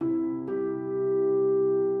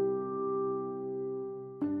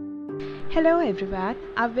Hello everyone,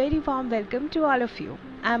 a very warm welcome to all of you.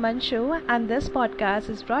 I'm Anshu and this podcast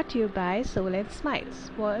is brought to you by Soul and Smiles,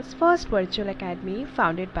 world's first virtual academy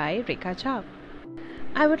founded by Rekha Jha.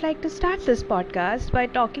 I would like to start this podcast by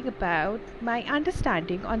talking about my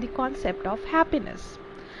understanding on the concept of happiness.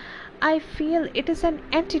 I feel it is an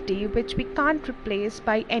entity which we can't replace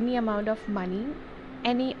by any amount of money,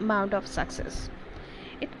 any amount of success.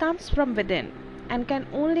 It comes from within and can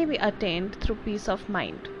only be attained through peace of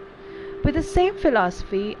mind. With the same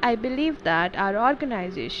philosophy, I believe that our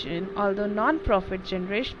organization, although non profit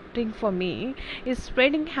generating for me, is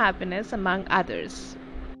spreading happiness among others.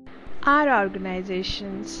 Our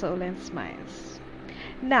organization, Soul and Smiles.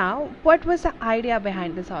 Now, what was the idea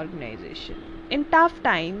behind this organization? In tough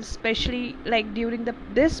times, especially like during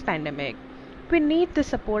this pandemic, we need the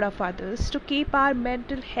support of others to keep our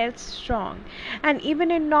mental health strong. And even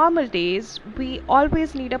in normal days, we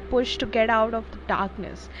always need a push to get out of the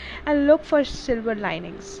darkness and look for silver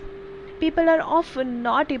linings. People are often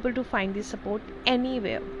not able to find the support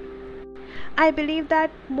anywhere. I believe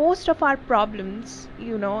that most of our problems,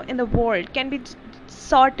 in the world can be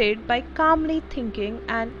sorted by calmly thinking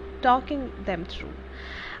and talking them through.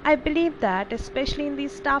 I believe that, especially in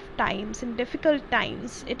these tough times, in difficult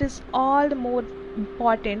times, it is all the more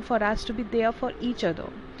important for us to be there for each other,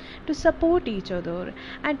 to support each other,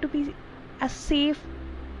 and to be a safe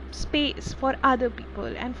space for other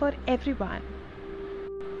people and for everyone.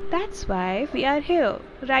 That's why we are here,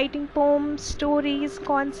 writing poems, stories,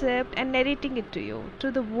 concept, and narrating it to you,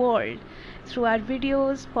 to the world, through our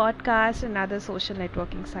videos, podcasts, and other social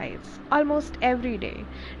networking sites, almost every day,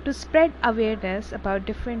 to spread awareness about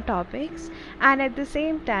different topics and at the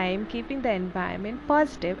same time keeping the environment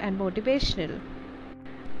positive and motivational.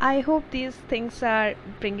 I hope these things are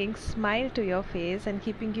bringing smile to your face and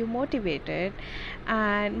keeping you motivated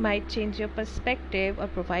and might change your perspective or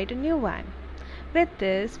provide a new one. With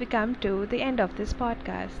this, we come to the end of this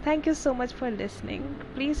podcast. Thank you so much for listening.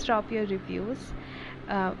 Please drop your reviews.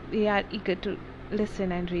 We are eager to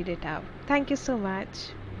listen and read it out. Thank you so much.